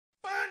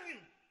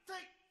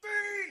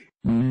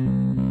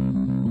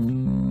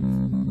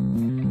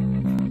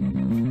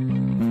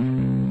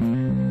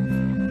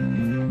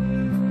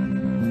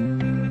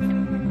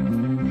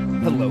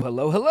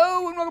Hello,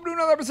 hello, and welcome to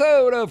another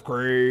episode of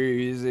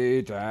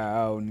Crazy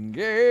Town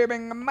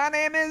Gaming. My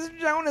name is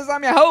Jonas,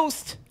 I'm your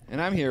host, and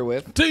I'm here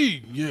with...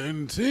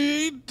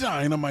 TNT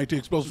Dynamite, the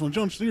explosive one.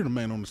 Jonas, you're the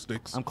man on the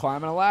sticks. I'm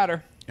climbing a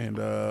ladder. And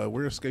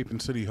we're escaping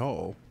City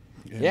Hall.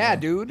 Yeah,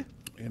 dude.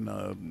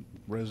 In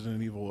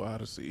Resident Evil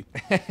Odyssey.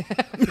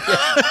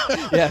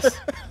 Yes.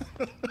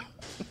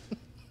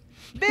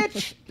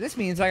 Bitch, this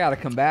means I gotta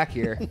come back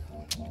here.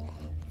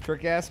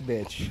 Trick-ass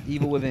bitch.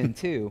 Evil Within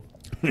 2.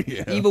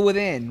 Yeah. Evil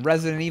Within,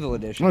 Resident Evil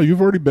Edition. Oh,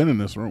 you've already been in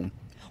this room.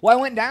 Well, I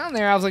went down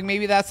there. I was like,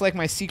 maybe that's like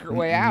my secret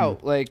way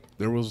out. Like,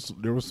 There was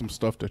some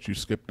stuff that you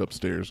skipped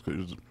upstairs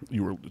because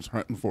you were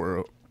hunting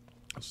for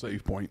a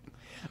save point.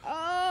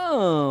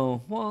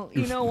 oh, well,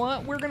 you know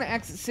what? We're gonna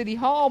exit City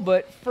Hall,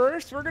 but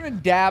first we're gonna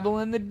dabble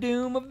in the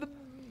doom of the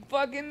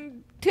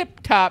fucking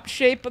tip-top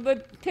shape of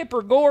the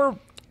Tipper Gore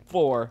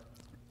floor.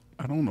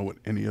 I don't know what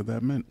any of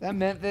that meant. That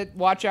meant that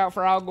watch out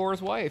for Al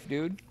Gore's wife,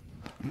 dude.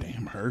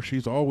 Damn her.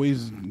 She's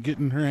always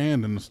getting her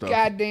hand in the stuff.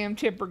 Goddamn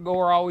Tipper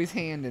Gore, always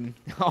handing,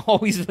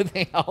 always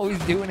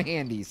doing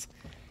handies.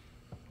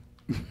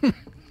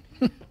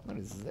 What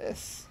is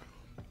this?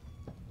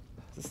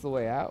 Is this the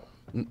way out?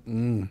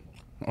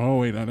 Oh,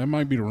 wait. Now, that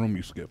might be the room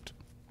you skipped.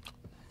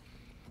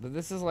 But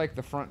this is like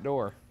the front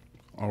door.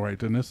 All right.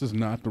 Then this is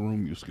not the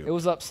room you skipped. It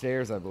was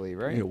upstairs, I believe,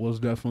 right? It was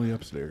definitely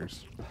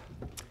upstairs.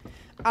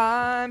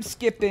 I'm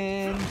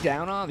skipping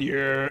down on...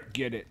 Yeah,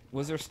 get it.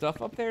 Was there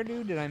stuff up there,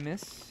 dude? Did I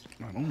miss?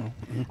 I don't know.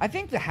 I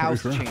think the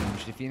house sure.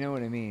 changed, if you know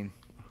what I mean.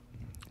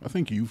 I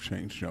think you've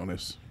changed,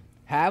 Jonas.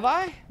 Have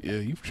I? Yeah,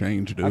 you've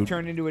changed, dude. I've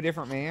turned into a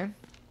different man?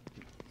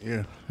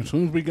 Yeah. As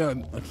soon as we got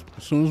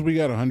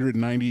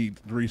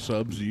 193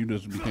 subs, you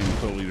just became a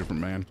totally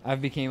different man.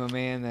 I've became a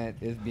man that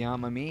is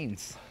beyond my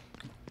means.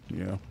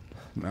 Yeah.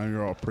 Now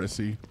you're all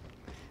prissy.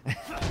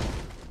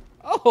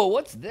 Oh,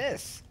 what's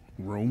this?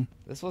 Room.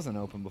 This wasn't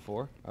open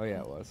before. Oh,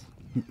 yeah, it was.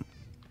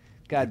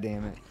 God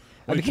damn it.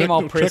 I Hey, became check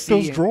all check prissy.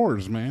 those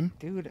drawers, man.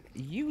 Dude,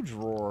 you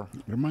drawer.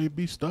 There might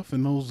be stuff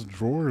in those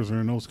drawers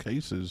or in those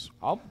cases.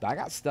 I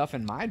got stuff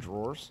in my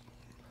drawers.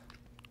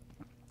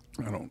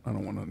 I don't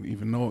want to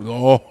even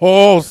know.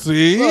 Oh,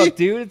 see? Look,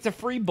 dude, it's a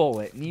free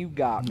bullet, and you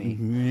got me.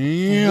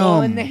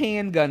 One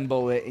handgun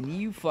bullet, and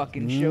you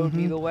fucking showed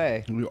me the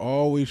way. We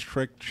always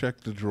check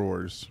the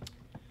drawers.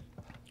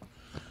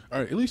 All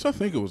right, at least I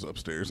think it was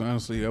upstairs.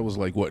 Honestly, that was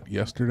like, what,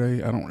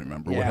 yesterday? I don't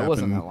remember what happened. Yeah, it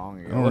wasn't that long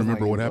ago. I don't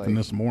remember what happened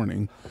this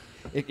morning.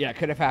 Yeah, it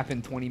could have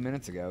happened 20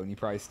 minutes ago, and you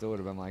probably still would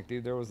have been like,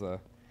 dude, there was a...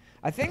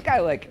 I think I,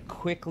 like,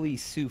 quickly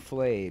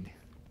souffled.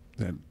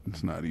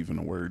 That's not even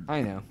a word.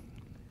 I know.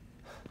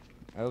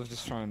 I was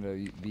just trying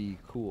to be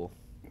cool.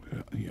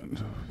 Yeah,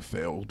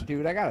 failed.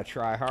 Dude, I gotta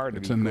try hard to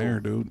It's be in cool. there,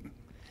 dude.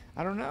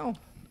 I don't know.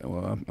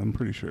 Well, I'm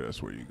pretty sure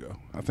that's where you go.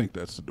 I think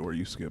that's the door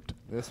you skipped.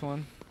 This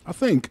one? I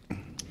think.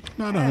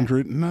 Not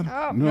 100. Not,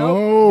 Oh,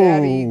 no.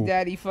 Nope.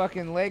 Daddy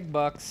fucking leg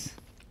bucks.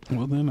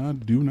 Well, then I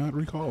do not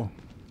recall.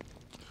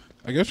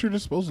 I guess you're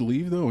just supposed to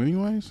leave, though,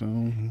 anyway, so...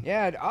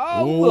 Yeah.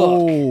 Oh,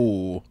 look.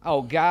 Oh.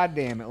 Oh, god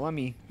damn it. Let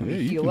me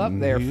heal up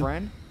there,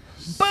 friend.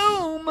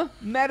 Boom!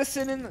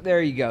 Medicine in...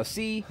 There you go.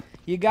 See?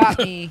 You got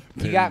me.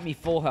 You got me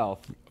full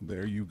health.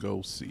 There you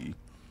go, see.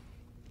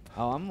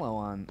 Oh, I'm low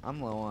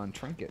on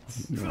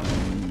trinkets.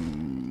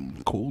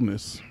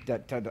 Coolness.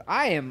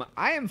 I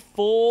am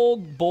full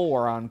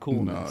bore on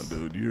coolness. Nah,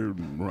 dude, you're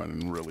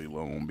running really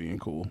low on being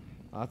cool.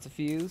 Lots of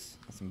fuse,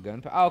 some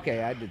gunpowder. Oh,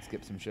 okay, I did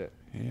skip some shit.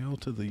 Hell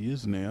to the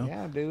is now.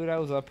 Yeah, dude, I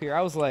was up here.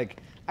 I was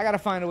like, I gotta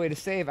find a way to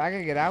save. I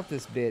gotta get out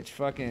this bitch.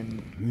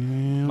 Fucking,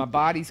 Yeah. my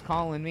body's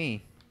calling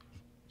me.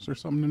 Is there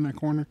something in that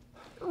corner?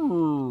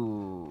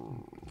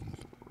 Ooh.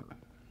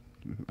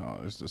 Oh,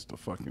 it's just a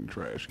fucking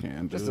trash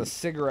can, dude. Just a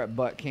cigarette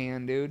butt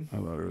can, dude. I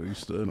thought you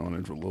stood on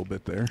it for a little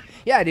bit there.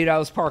 Yeah, dude, I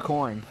was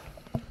parkouring.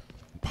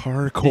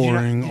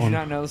 Parkouring Did you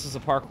not know this is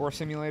a parkour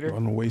simulator?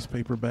 on a waste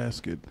paper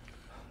basket.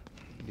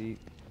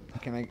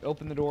 Can I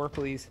open the door,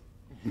 please?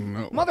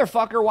 No.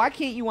 Motherfucker, why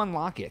can't you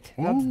unlock it?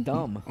 That's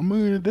dumb. I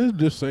mean, it did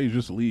just say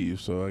just leave,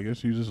 so I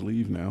guess you just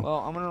leave now. Well,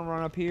 I'm gonna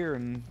run up here,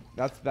 and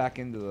that's back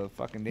into the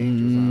fucking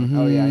danger zone.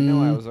 Oh, yeah, I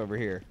know I was over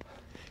here.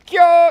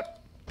 Cute!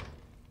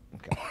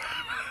 Okay.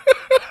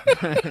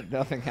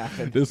 Nothing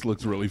happened. This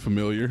looks really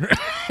familiar.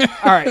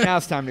 All right, now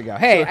it's time to go.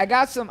 Hey, I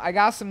got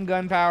some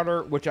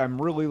gunpowder, which I'm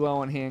really low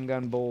on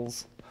handgun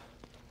bulls.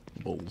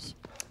 Bulls.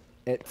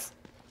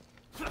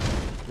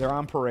 They're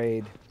on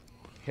parade.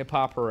 Hip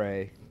hop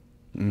hooray.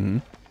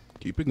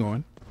 Keep it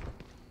going.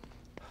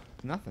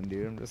 Nothing,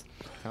 dude. I'm just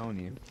telling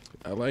you.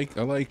 I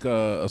like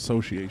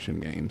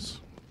association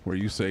games where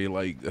you say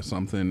like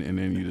something and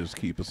then you just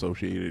keep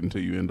associating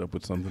until you end up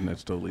with something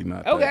that's totally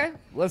not. Okay,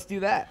 let's do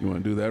that. You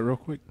want to do that real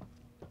quick?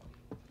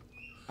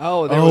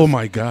 Oh,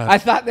 my God! I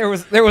thought there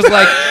was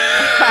like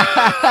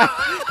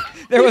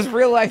there was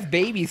real life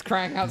babies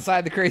crying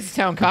outside the Crazy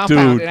Town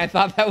compound, Dude, and I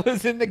thought that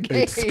was in the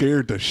game. It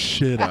scared the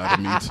shit out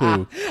of me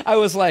too. I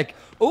was like,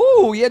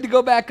 "Ooh, you had to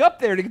go back up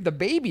there to get the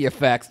baby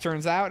effects."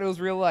 Turns out it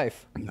was real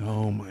life.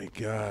 Oh my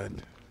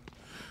God!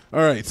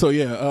 All right, so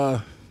yeah,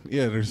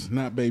 Yeah, there's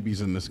not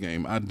babies in this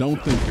game. I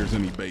don't think there's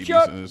any babies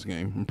Chuck. in this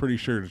game. I'm pretty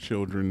sure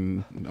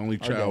the only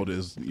child dead.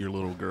 is your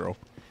little girl.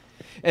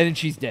 And then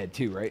she's dead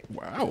too, right?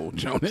 Wow,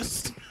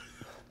 Jonas.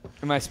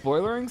 Am I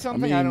spoilering I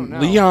something? mean, I don't know.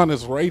 Leon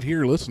is right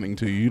here listening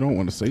to you. You don't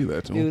want to say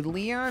that to him. Dude,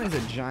 Leon is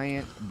a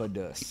giant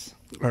badus.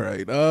 All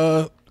right,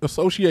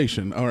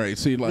 association. All right,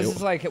 see, like This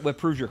is like what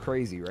proves you're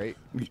crazy, right?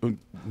 no,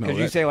 Because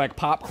you say like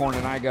popcorn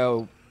and I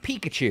go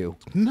Pikachu.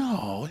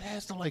 no, it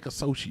has to like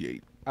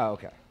associate. Oh,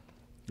 okay.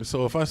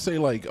 So if I say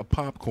like a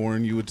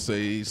popcorn, you would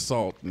say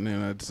salt, and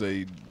then I'd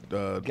say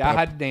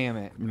God damn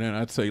it. and then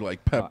I'd say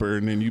like pepper,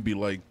 and then you'd be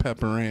like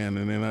Pepper Ann,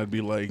 and then I'd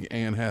be like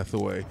Anne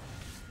Hathaway,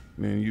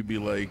 and then you'd be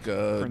like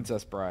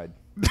Princess Bride.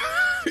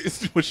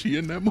 was she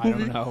in that movie? I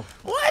don't know.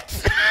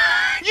 What?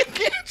 You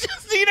can't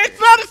just see there's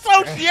not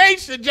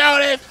association,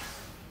 Jonas.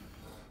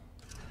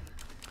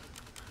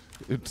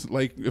 It's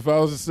like if I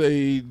was to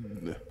say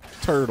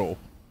turtle.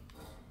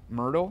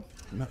 Myrtle?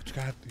 No,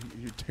 God,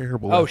 you're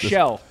terrible. Oh, at this.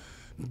 Shell.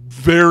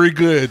 Very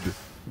good.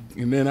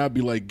 And then I'd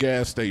be like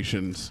gas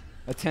stations.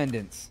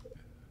 Attendance.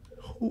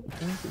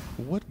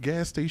 What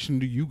gas station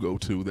do you go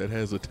to that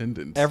has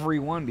attendance? Every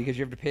one, because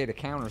you have to pay at a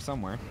counter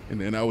somewhere. And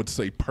then I would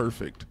say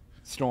perfect.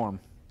 Storm.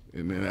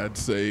 And then I'd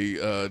say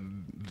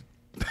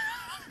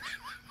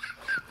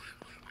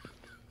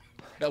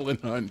Helen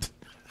Hunt.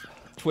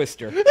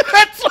 Twister.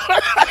 That's where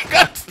I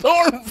got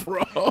Storm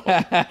from.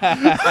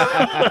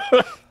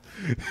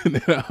 And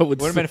then I would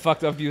Would have say, been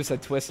fucked up if you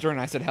said Twister and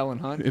I said Helen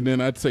Hunt. and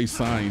then I'd say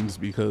Signs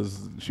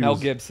because she Mel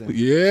was Gibson.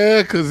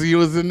 Yeah, because he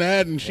was in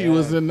that and she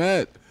was Yeah. in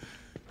that.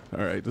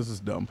 All right, this is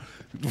dumb.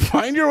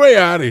 Find your way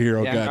out of here,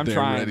 oh Yeah, I'm goddamn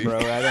trying, ready. bro.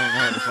 I don't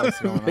know what the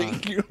fuck's going on.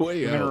 Make your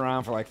way We've been out.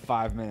 around for like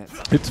 5 minutes.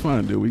 It's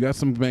fine, dude. We got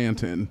some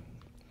bant in.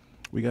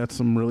 We got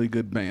some really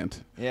good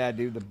bant. Yeah,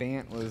 dude, the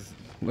band was...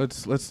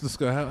 Let's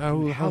discuss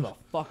How the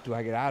fuck do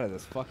I get out of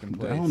this fucking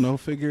place? I don't know.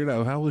 Figure it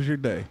out. How was your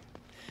day?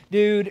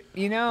 Dude,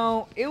 you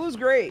know, it was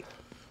great.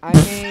 I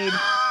made...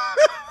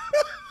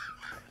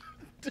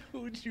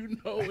 Dude, you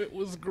know it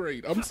was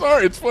great. I'm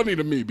sorry. It's funny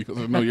to me because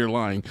I know you're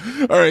lying.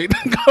 All right,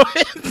 go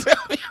ahead and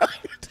tell me how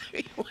your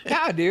day went.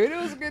 Nah, dude, it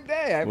was a good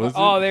day. Was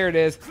Oh, it? there it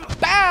is.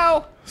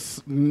 Bow!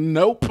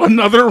 Nope,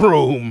 another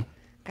room.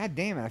 God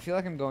damn it, I feel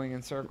like I'm going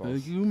in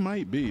circles. You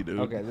might be, dude.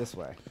 Okay, this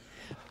way.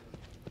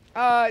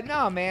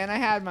 No, man, I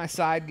had my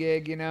side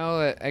gig, you know,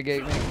 that I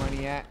make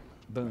money at.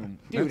 Boom.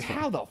 Dude, That's fine.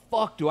 how the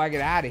fuck do I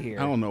get out of here?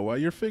 I don't know why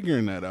you're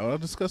figuring that out. I'll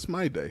discuss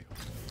my day.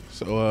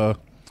 So,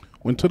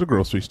 went to the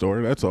grocery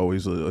store. That's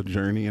always a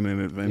journey and an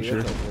Dude,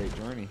 adventure. that's a great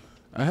journey.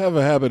 I have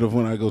a habit of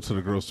when I go to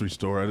the grocery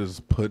store, I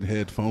just put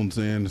headphones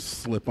in,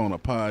 slip on a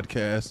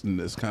podcast, and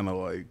just kind of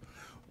like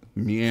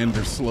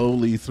meander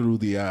slowly through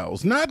the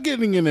aisles. Not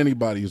getting in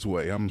anybody's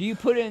way. Do you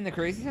put it in the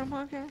Crazy Town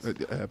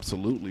podcast?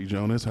 Absolutely,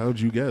 Jonas. How'd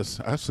you guess?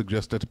 I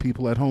suggest that the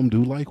people at home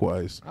do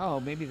likewise. Oh,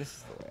 maybe this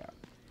is the way out.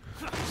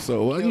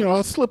 So,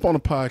 I'll slip on a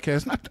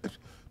podcast.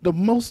 The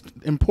most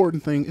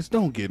important thing is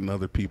don't get in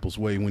other people's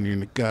way when you're in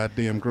the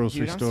goddamn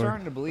grocery Dude, I'm store.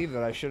 starting to believe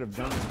that I should have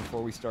done this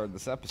before we started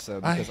this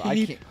episode I because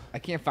hate- I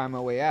can't find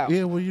my way out.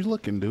 Yeah, well, you're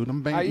looking, dude.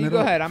 I'm banting You it go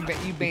up. ahead.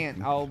 You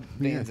ban. I'll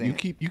ban Yeah,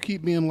 you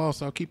keep being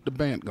lost. I'll keep the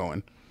bant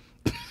going.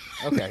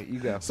 Okay, you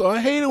go. So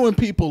I hate it when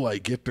people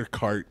like get their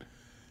cart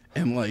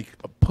and like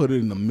put it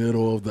in the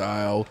middle of the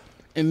aisle.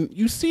 And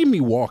you see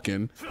me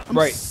walking. I'm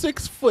Right.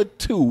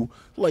 6'2",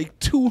 like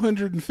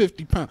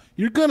 250 pounds.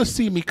 You're gonna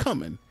see me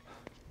coming.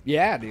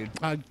 Yeah, dude.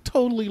 I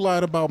totally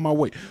lied about my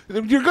weight.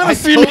 You're gonna I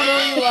see totally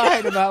me.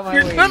 lied about my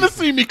You're weight. gonna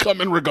see me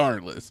coming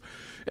regardless.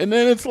 And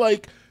then it's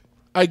like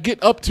I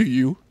get up to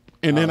you.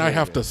 And then I there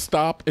have it to is.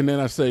 stop, and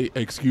then I say,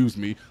 "Excuse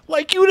me."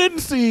 Like you didn't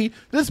see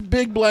this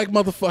big black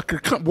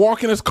motherfucker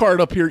walking his cart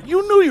up here.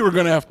 You knew you were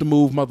gonna have to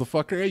move,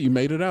 motherfucker. Hey, you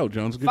made it out,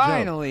 Jones. Good job.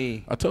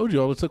 Finally. I told you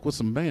all it took was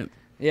some bant.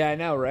 Yeah, I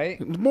know, right?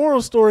 The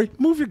moral story: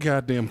 move your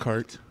goddamn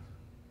cart.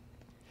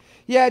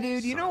 Yeah,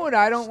 dude. You know what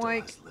I don't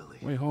like?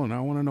 Wait, hold on.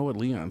 I want to know what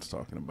Leon's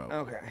talking about.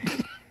 Okay.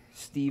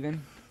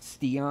 Steven.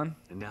 And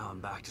now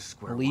I'm back to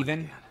square leaving.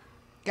 one again.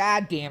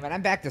 God damn it.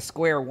 I'm back to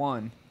square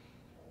one.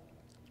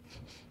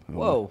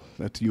 Whoa.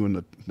 That's you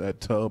in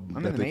that tub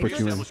I'm that in the they put you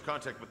in. Establish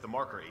contact with the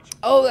marker agent.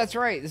 Oh, that's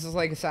right. This is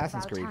like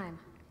Assassin's About Creed. time.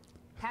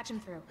 Patch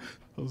him through.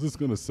 I was just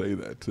gonna say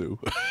that too.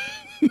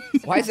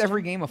 Why is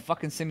every game a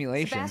fucking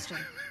simulation? Sebastian.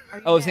 Are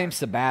you Oh, his there? name's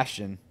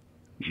Sebastian.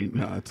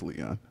 No, it's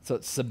Leon. So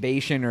it's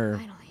Sebastian or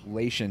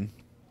Finally. Lation.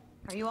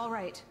 Are you all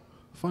right?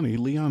 Funny,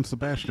 Leon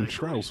Sebastian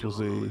Strauss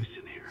was a.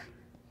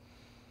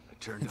 I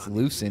turned It's on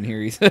loose in here,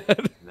 he said.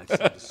 the next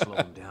time to slow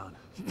him down.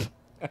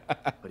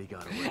 But he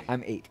got away.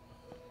 I'm 8.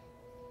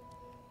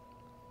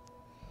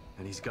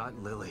 And he's got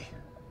Lily.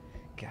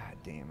 God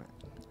damn it.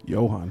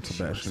 Johann She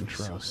Sebastian must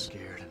be so Strauss.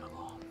 scared and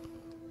alone.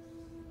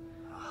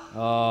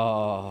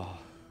 Oh.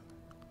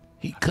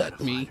 He cut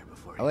Find me. her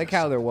before he I like does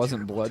how there something wasn't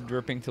terrible blood to her.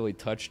 dripping till he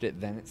touched it,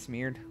 then it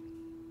smeared.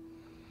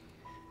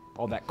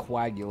 All that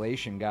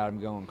coagulation got him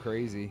going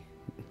crazy.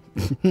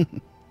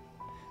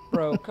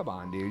 Bro, come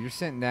on, dude. You're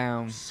sitting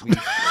down. I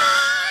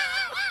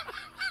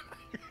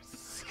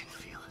can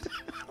feel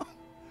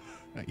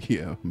it.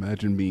 Yeah,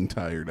 imagine being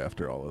tired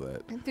after all of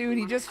that. Dude,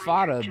 he just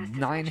fought a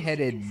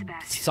 9-headed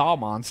saw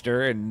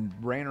monster and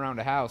ran around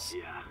a house.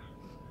 Yeah.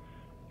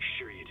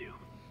 Sure you do.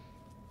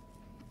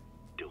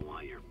 Don't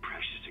want your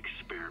precious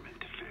experiment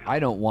to fail. I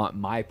don't want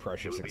my It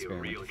precious would be a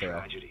experiment real to fail.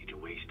 tragedy to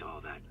waste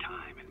all that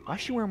time and Why money.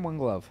 is she wearing one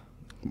glove?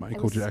 I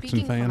Michael was Jackson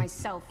speaking for fan.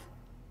 myself,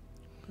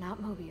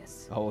 not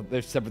Mobius. Oh,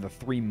 there's except for the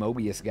 3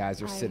 Mobius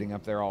guys are I sitting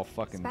up there all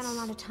fucking Spent a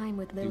lot of time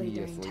with Lily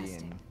during studiously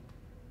testing. and...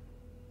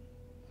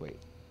 Wait,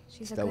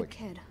 She's a stoic. good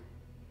kid.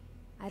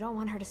 I don't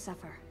want her to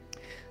suffer.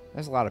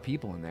 there's a lot of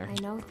people in there. I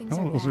know things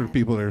Oh, are those are bad,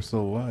 people that are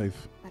still alive.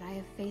 but I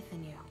have faith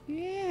in you.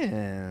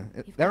 Yeah.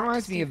 You've That got to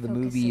reminds me stay of the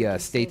focused movie so you can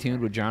Stay save Tuned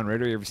her. with John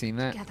Ritter. You ever seen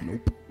that?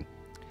 Together.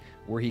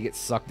 Where he gets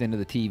sucked into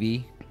the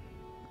TV.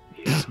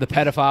 The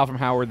pedophile from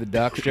Howard the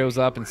Duck shows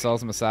up and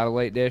sells him a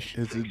satellite dish.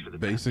 Is it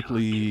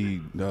basically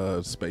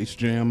Space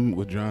Jam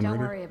with John Don't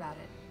Ritter? worry about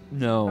it.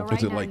 No. But right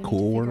Is it now like you need Cool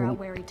to figure World? out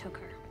where he took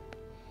her.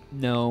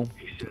 No.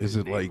 Is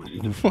it like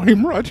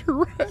I'm Roger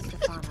Rabbit?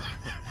 Stefano.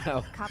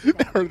 No. Copy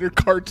that. Are there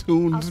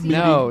cartoons? I'll see meeting?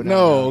 you. No,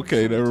 no.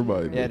 Okay, never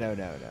mind. Yeah, no.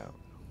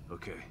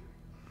 Okay.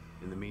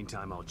 In the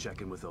meantime, I'll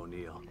check in with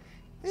O'Neill.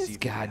 This See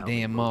if he can help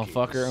me goddamn locate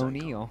motherfucker the psycho.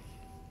 O'Neill.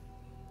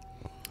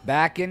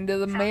 Back into the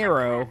Sounds like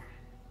marrow. plan.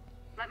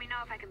 Let me know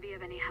if I can be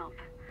of any help.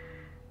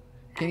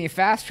 Can you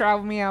fast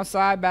travel me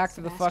outside back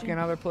to the Sebastian? fucking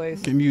other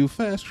place? Can you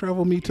fast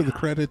travel me to the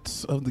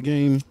credits of the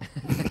game?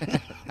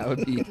 That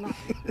would be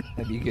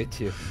that'd be good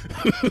too.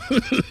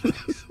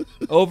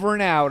 Over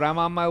and out. I'm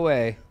on my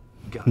way.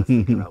 Gotta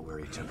figure out where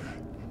he took her.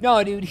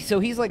 No, dude. So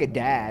he's like a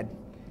dad.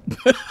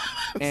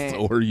 And-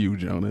 So are you,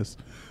 Jonas.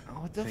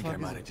 Oh, what the I think I fuck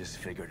is might it? have just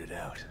figured it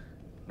out.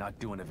 Not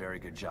doing a very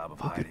good job of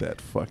Look hiding. at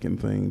that fucking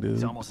thing, It's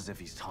dude. almost as if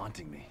he's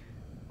taunting me.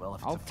 Well,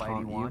 if it's I'll a fight he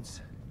taunt you.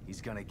 wants,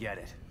 he's gonna get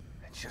it.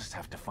 I just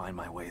have to find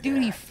my way there.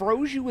 Dude, he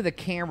froze you with a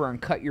camera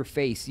and cut your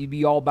face. You'd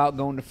be all about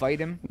going to fight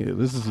him? Yeah,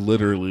 this is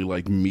literally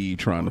like me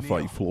trying to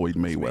fight Floyd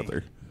me.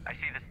 Mayweather. I see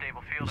the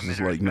stable field This is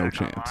emitter like no back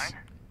chance.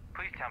 online.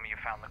 Please tell me you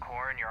found the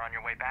core and you're on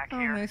your way back Oh,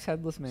 here. nice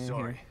headless man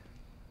Sorry. here.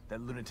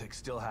 That lunatic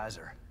still has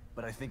her,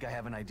 but I think I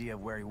have an idea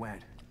of where he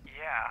went.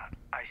 Yeah,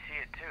 I see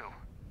it too.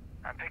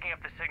 I'm picking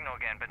up the signal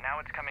again, but now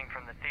it's coming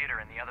from the theater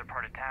in the other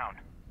part of town.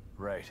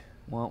 Right.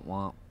 Womp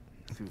womp.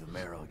 Through the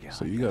marrow again.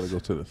 So I you gotta guess. go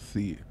to the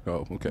theater.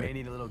 Oh, May okay.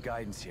 need a little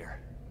guidance here.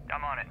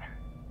 I'm on it.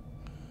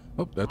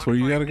 Oh, that's where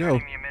you gotta go.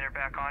 Turning the emitter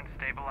back on,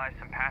 stabilize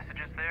some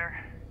passages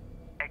there.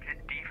 Exit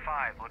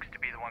D5 looks to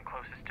be the one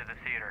closest to the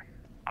theater.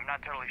 I'm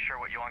not totally sure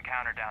what you'll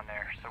encounter down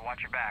there, so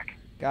watch your back.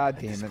 God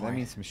At damn this it. That point,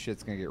 means some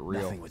shit's gonna get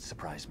real. Nothing would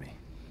surprise me.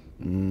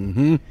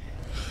 Mm-hmm.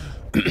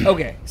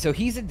 Okay, so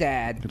he's a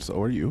dad.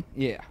 So are you.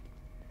 Yeah.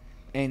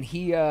 And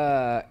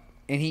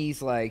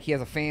he's like, he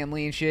has a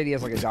family and shit. He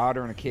has like a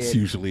daughter and a It's kid.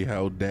 usually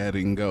how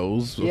dadding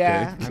goes. Okay.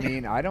 Yeah, I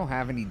mean, I don't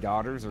have any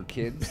daughters or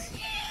kids.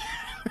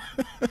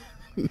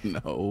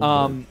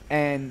 No.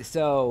 And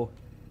so,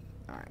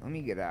 all right, let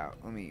me get out.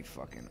 Let me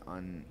fucking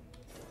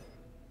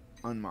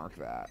unmark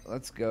that.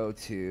 Let's go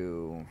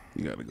to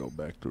you gotta go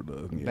back to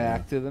the. Yeah.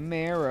 back to the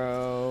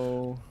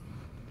marrow.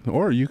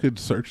 Or you could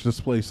search this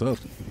place up.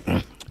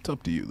 It's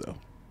up to you, though.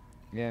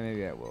 Yeah,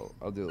 maybe I will.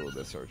 I'll do a little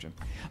bit of searching.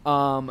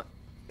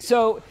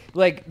 So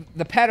like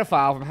the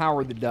pedophile from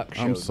Howard the Duck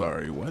shows I'm up.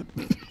 sorry. What?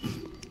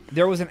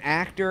 There was an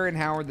actor in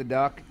Howard the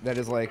Duck that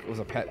is like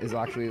is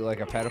actually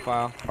like a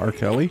pedophile. R.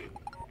 Kelly?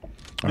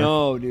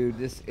 No, dude,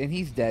 and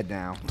he's dead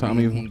now.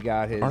 Tommy. he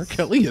got his. R.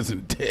 Kelly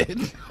isn't dead.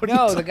 What are you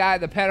No, ta- the guy,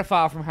 the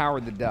pedophile from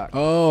Howard the Duck.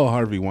 Oh,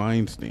 Harvey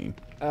Weinstein.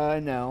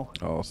 No.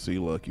 Oh, see,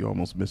 look, you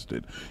almost missed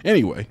it.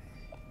 Anyway,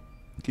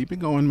 keep it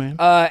going, man.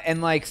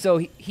 And like, so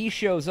he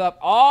shows up.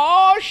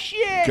 Oh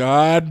shit!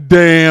 God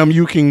damn,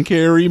 you can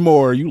carry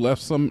more. You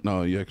left some.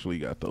 No, you actually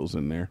got those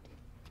in there.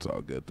 It's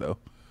all good though.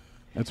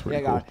 That's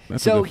pretty Yeah, cool. God.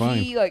 That's So a good find.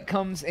 he like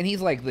comes and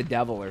he's like the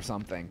devil or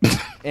something,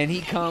 and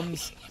he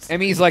comes. I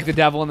mean, he's like the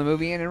devil in the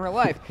movie and in real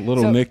life.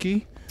 Little So-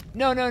 Nicky.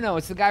 No.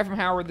 It's the guy from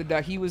Howard the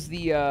Duck. He was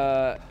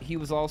the. He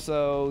was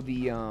also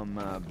the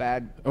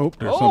bad. Oh,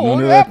 there's Oh, something look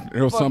under at that. that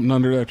There was fuck- something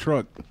under that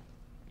truck.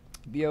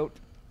 Biot.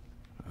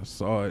 I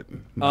saw it.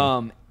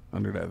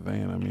 Under that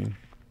van. I mean,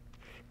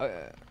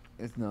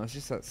 It's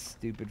just that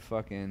stupid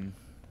fucking.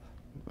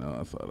 no,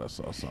 I thought I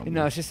saw something.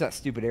 No, it's just that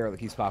stupid arrow that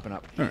keeps popping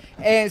up. All right.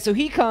 And so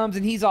he comes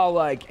and he's all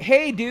like,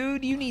 "Hey,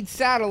 dude, you need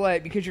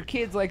satellite because your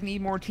kids like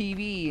need more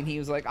TV." And he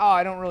was like, "Oh,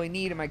 I don't really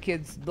need it. My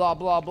kids, blah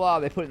blah blah."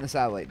 They put it in the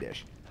satellite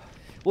dish.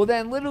 Well,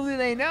 then little do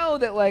they know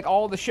that like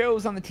all the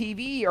shows on the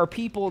TV are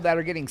people that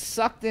are getting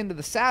sucked into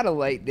the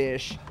satellite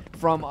dish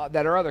from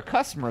that are other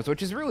customers,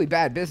 which is a really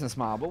bad business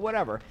model, but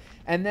whatever.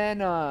 And then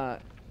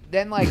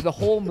like the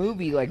whole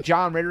movie, like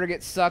John Ritter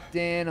gets sucked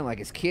in, and like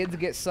his kids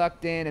get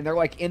sucked in, and they're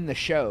like in the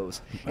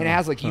shows, and it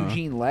has like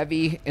Eugene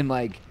Levy, and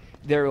like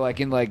they're like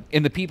in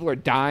and the people are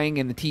dying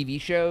in the TV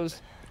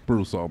shows.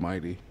 Bruce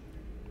Almighty.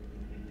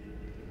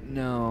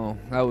 No,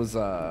 that was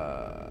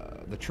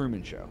the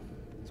Truman Show.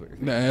 That's what you're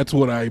thinking. That's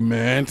what I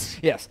meant.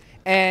 Yes,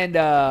 and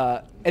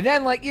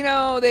then like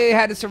they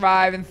had to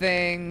survive and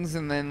things,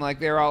 and then like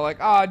they're all like,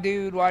 "Oh,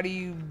 dude, why do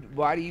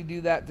you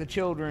do that to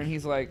children?"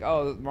 He's like,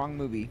 "Oh, wrong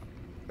movie."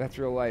 That's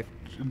real life.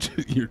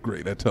 You're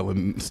great at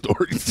telling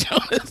stories,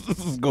 Jonas. This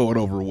is going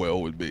over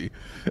well with me.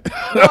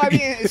 Well, I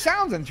mean, it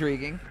sounds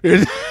intriguing.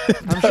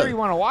 I'm sure you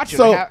want to watch it.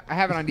 So, I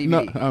have it on DVD.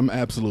 No, I'm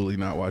absolutely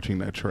not watching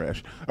that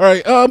trash. All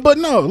right, but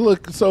no,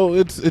 look. So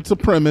it's a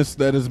premise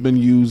that has been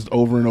used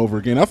over and over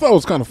again. I thought it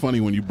was kind of funny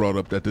when you brought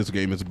up that this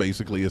game is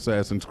basically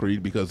Assassin's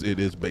Creed because it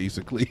is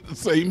basically the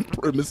same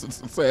premise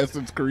as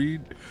Assassin's Creed.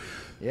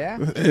 Yeah.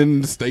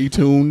 And Stay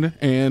Tuned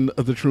and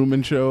The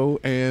Truman Show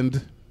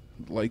and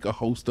like a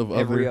host of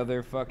Every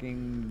other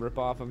fucking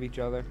ripoff of each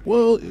other.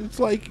 Well, it's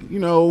like, you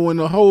know, when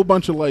a whole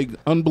bunch of like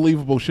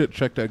unbelievable shit,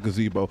 check that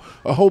gazebo,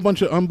 a whole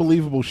bunch of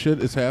unbelievable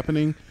shit is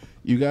happening,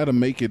 you got to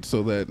make it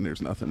so that, and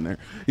there's nothing there,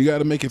 you got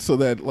to make it so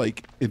that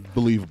like it's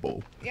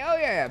believable. Oh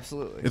yeah,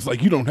 absolutely. It's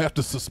like you don't have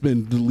to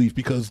suspend belief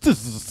because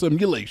this is a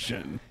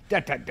simulation.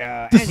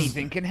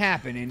 Anything can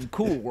happen in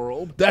Cool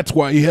World. That's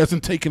why he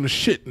hasn't taken a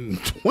shit in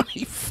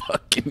 20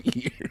 fucking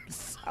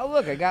years. Oh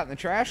look, I got in the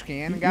trash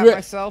can and got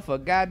myself a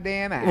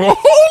goddamn axe. Well,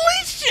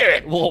 holy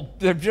shit! Well,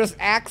 they're just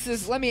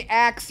axes. Let me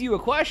ask you a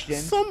question.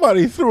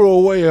 Somebody threw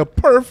away a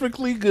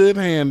perfectly good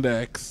hand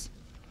axe.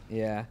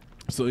 Yeah.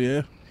 So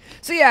yeah.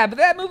 So yeah, but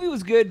that movie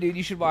was good, dude.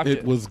 You should watch it.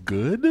 It was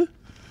good?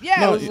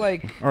 Yeah, No, it was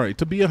like... All right,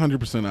 to be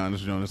 100%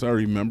 honest, Jonas, I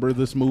remember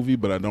this movie,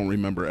 but I don't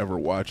remember ever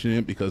watching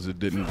it because it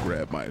didn't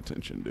grab my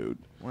attention, dude.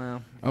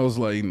 Well, I was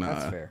like, nah.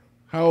 that's fair.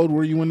 How old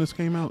were you when this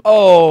came out?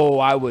 Oh,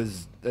 I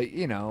was,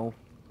 you know,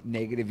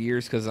 negative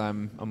years because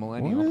I'm a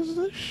millennial. What is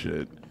this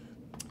shit?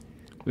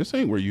 This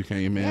ain't where you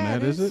came in Yeah,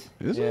 at, is it?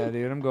 Is yeah, it?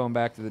 dude, I'm going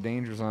back to the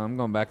danger zone. I'm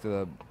going back to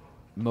the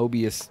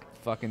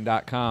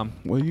Mobius.com.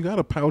 Well, you got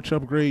a pouch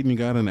upgrade and you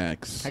got an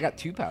axe. I got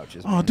 2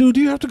 pouches. Oh, Man. dude,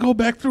 do you have to go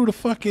back through the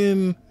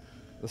fucking...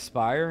 The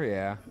Spire,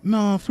 yeah.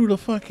 No, through the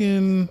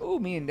fucking... Ooh,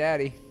 me and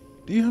Daddy.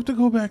 Do you have to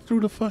go back through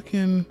the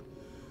fucking...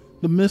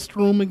 The mist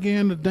room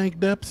again, the dank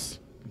depths?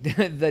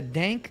 The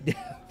dank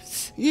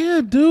depths.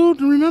 Yeah, dude.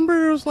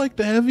 Remember it was like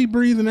the heavy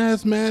breathing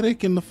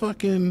asthmatic and the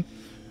fucking...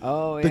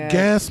 Oh, yeah. The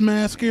gas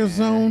mask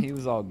zone? He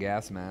was all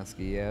gas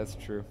masky. Yeah, that's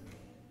true.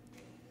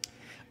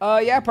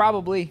 Yeah,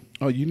 probably.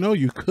 Oh, you know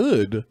you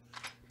could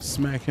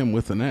smack him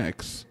with an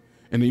axe.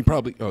 And he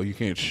probably... Oh, you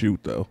can't shoot,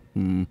 though.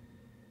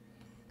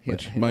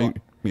 But you might...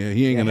 Yeah,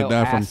 he ain't gonna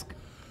die from...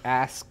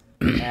 Ask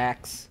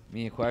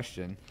me a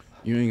question.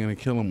 You ain't gonna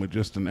kill him with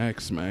just an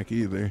axe smack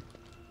either.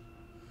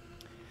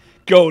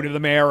 Go to the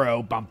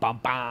marrow. Bum, bum,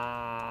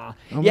 bum.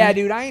 Oh, Yeah, man.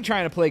 dude, I ain't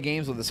trying to play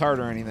games with his heart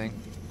or anything.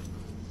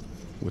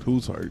 With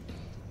whose heart?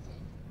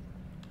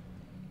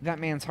 That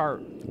man's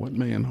heart. What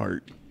man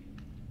heart?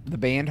 The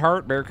band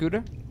Heart,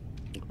 Barracuda?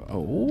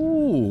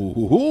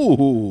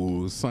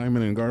 Oh,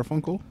 Simon and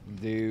Garfunkel?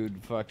 Dude,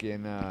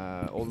 fucking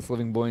oldest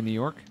living boy in New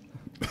York.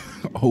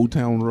 Old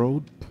Town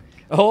Road?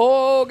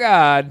 Oh,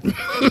 God.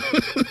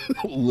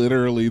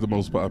 Literally the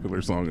most popular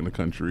song in the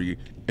country,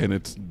 and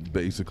it's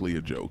basically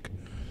a joke.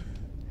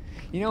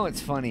 You know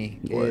what's funny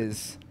What?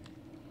 is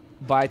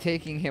by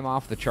taking him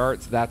off the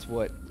charts, that's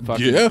what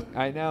fucking... Yeah.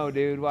 I know,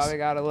 dude. Why they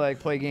gotta, like,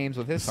 play games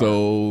with his heart?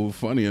 So,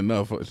 funny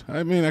enough,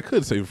 I mean, I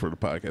could save it for the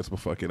podcast, but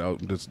fuck it out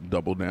and just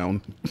double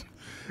down.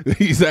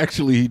 He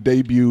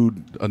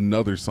debuted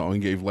another song,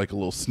 gave like a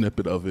little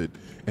snippet of it,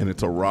 and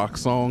it's a rock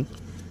song.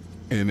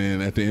 And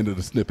then at the end of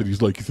the snippet,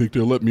 he's like, "You think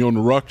they'll let me on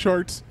the rock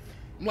charts?"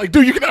 I'm like,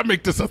 dude, you cannot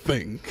make this a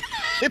thing.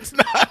 It's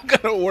not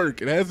gonna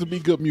work. It has to be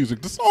good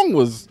music. The song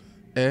was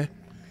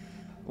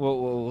What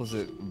was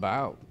it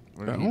about?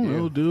 What I did he don't do?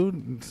 know,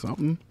 dude.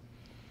 Something.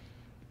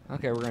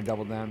 Okay, we're gonna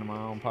double down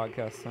tomorrow on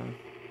podcast time.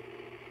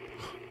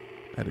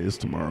 That is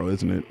tomorrow,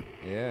 isn't it?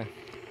 Yeah.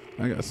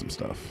 I got some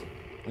stuff.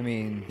 I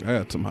mean, I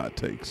got some hot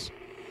takes.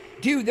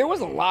 dude, there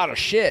was a lot of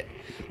shit.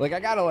 Like I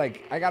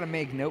gotta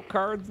make note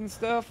cards and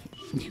stuff.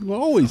 You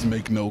always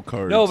make note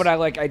cards. No, but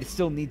I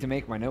still need to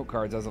make my note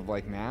cards as of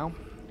like now.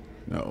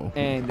 No.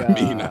 And I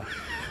mean,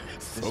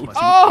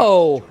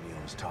 oh,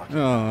 oh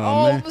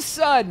all man, of a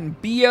sudden,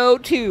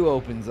 BO2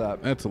 opens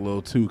up. that's a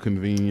little too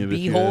convenient. if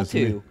you B-hole ask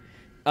me. 2.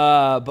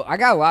 But I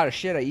got a lot of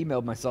shit I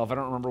emailed myself. I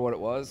don't remember what it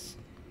was,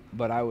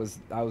 but I was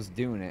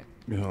doing it.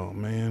 Oh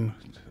man,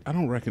 I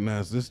don't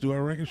recognize this. Do I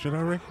reckon? Should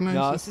I recognize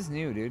No, this? this is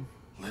new, dude.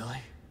 Lily?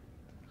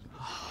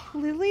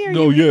 Lily, are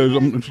No, yeah,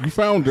 you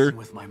found her.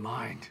 With my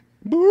mind.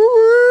 Boo!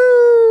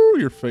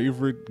 Your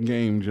favorite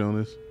game,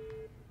 Jonas.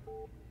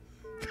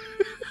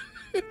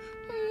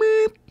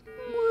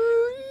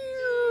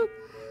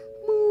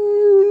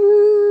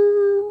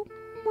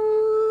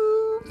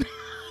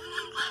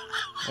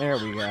 There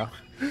we go.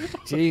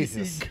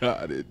 Jesus.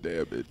 Got it,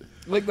 damn it.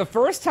 Like the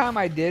first time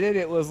I did it,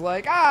 it was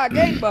like,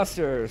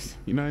 gangbusters.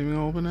 You not even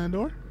gonna open that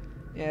door?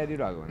 Yeah,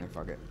 dude, I'll go in there.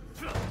 Fuck it.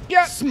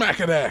 Yeah.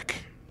 Smack-a-dack.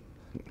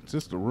 It's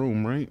just a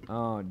room, right?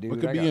 Oh, dude. What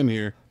could I be got, in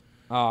here?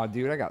 Oh,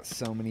 dude, I got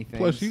so many things.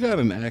 Plus, you got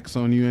an axe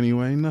on you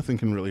anyway. Nothing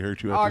can really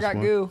hurt you at Oh, I this got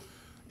point. goo.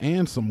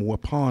 And some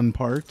weapon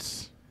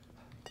parts.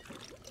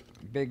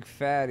 Big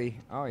fatty.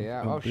 Oh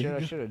yeah. A Oh shit, I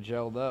big- should have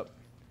gelled up.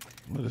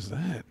 What is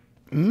that?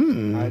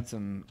 I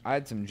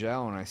had some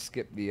gel and I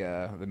skipped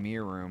the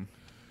mirror room.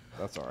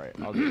 That's all right.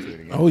 I'll get to it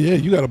again. Oh yeah,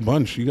 you got a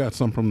bunch. You got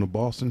some from the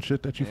Boston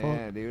shit that you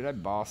Yeah, fought. dude, I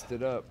bossed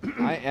it up.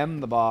 I am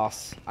the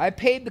boss. I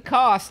paid the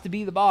cost to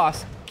be the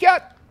boss.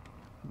 Cut.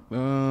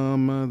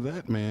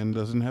 That man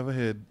doesn't have a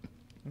head.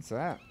 What's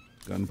that?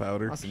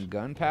 Gunpowder. Oh, some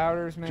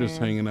gunpowders, man. Just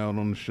hanging out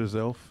on the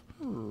shelf.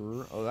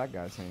 Oh, that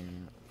guy's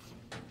hanging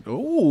out.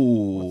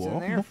 Oh. What's in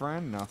there,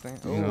 friend? Nothing.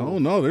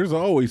 No, there's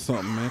always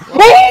something, man.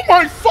 Oh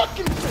my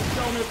fucking shit,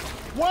 Jonas!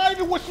 Why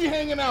was she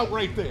hanging out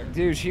right there?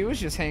 Dude, she was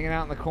just hanging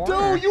out in the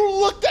corner. Dude, you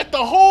looked at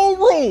the whole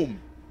room.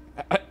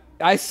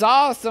 I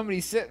saw somebody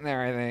sitting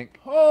there, I think.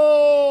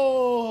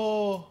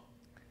 Oh.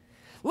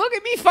 Look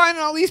at me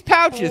finding all these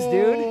pouches,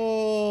 dude.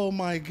 Oh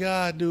my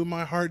god, dude,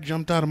 my heart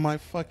jumped out of my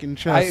fucking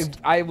chest.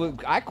 I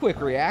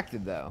quick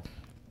reacted though.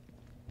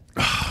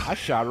 I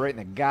shot her right in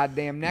the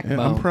goddamn neck Yeah,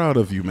 bone. I'm proud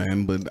of you,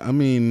 man, but I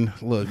mean,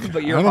 look.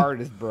 But your heart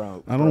is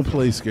broke. I don't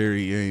play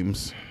scary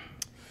games.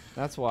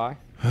 That's why.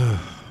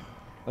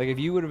 Like if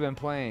you would have been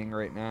playing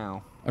right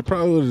now I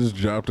probably would have just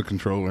dropped the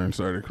controller and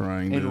started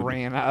crying. and dude.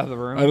 ran out of the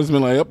room. I just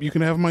been like, "Yep, you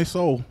can have my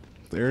soul.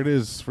 There it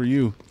is for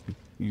you.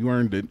 You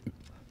earned it.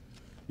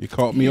 You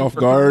caught me off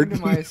guard.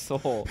 Earned my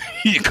soul.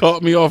 You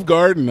caught me off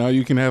guard, and now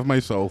you can have my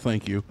soul.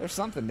 Thank you." There's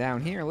something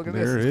down here. Look at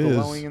There this. It's is.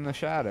 glowing in the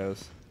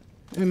shadows.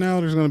 And now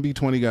there's gonna be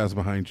 20 guys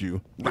behind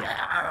you.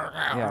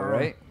 Yeah,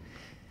 right?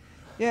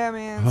 Yeah,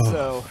 man. Oh,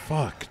 So,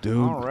 fuck, dude.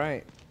 all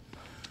right.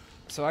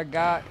 So I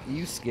got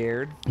you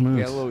scared. Yes.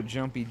 Got a little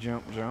jumpy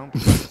jump.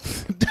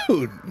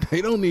 Dude,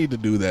 they don't need to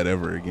do that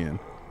ever again.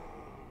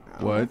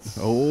 What? That's-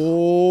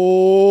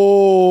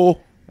 Oh.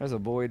 There's a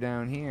boy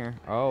down here.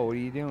 Oh, what are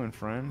you doing,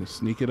 friend?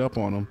 Sneak it up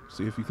on them.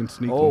 See if you can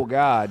sneak Oh, them.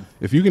 God.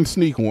 If you can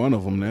sneak one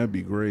of them, that'd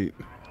be great.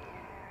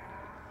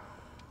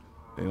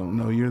 They don't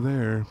know you're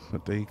there,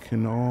 but they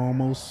can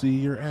almost see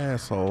your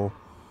asshole.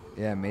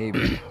 Yeah,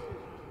 maybe.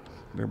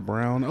 They're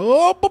brown.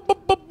 Oh,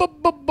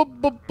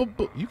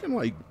 you can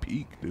like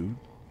peek, dude.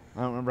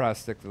 I don't remember how to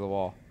stick to the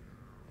wall.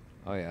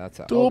 Oh, yeah, that's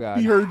how. Oh, God.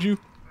 He heard you.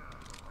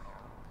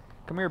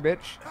 Come here,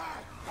 bitch.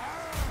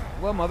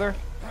 Hello, mother.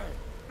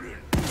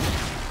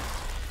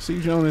 See,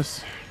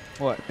 Jonas,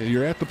 What?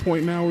 you're at the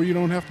point now where you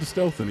don't have to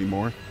stealth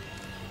anymore.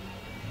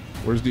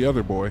 Where's the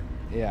other boy?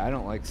 Yeah, I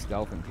don't like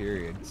stealthing,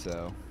 period,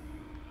 so.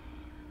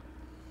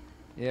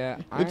 Yeah,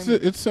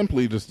 It's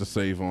simply just to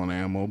save on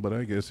ammo, but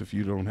I guess if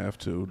you don't have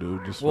to,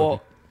 dude, just well,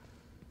 fucking-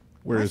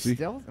 where am I is he?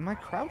 Stealth? Am I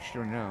crouched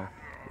or no?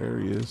 There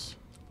he is.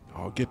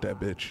 Oh, get that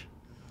bitch.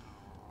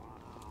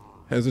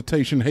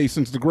 Hesitation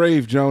hastens the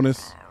grave,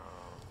 Jonas.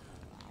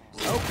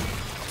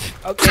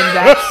 Okay,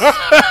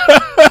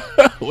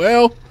 that's.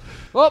 Well,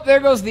 Well, there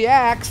goes the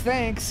axe.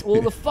 Thanks.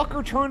 Well, the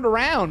fucker turned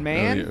around,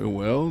 man. yeah,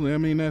 well, I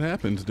mean, that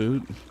happens,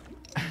 dude.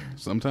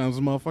 Sometimes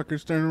the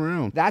motherfuckers turn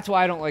around. That's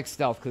why I don't like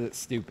stealth, because it's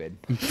stupid.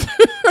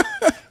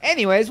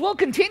 Anyways, we'll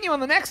continue on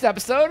the next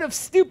episode of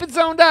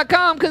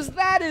StupidZone.com, because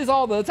that is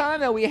all the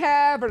time that we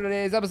have for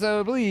today's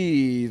episode.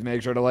 Please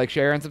make sure to like,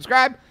 share, and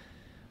subscribe.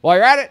 While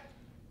you're at it,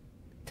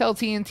 tell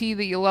TNT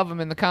that you love him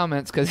in the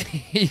comments, because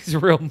he's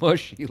real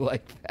mushy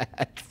like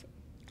that.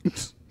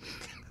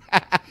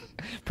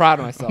 Proud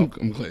of myself.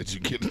 I'm glad you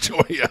get a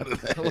joy out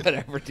of that.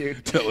 Whatever,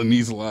 dude. Telling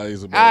these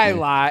lies about I me.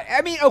 lie.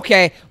 I mean,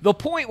 okay, the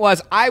point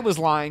was I was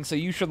lying, so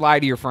you should lie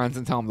to your friends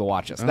and tell them to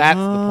watch us. That's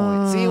the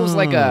point. See, it was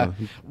like a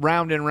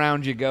round and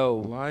round you go.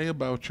 Lie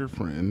about your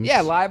friends.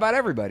 Yeah, lie about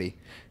everybody.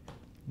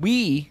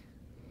 We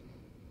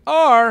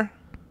are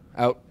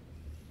out.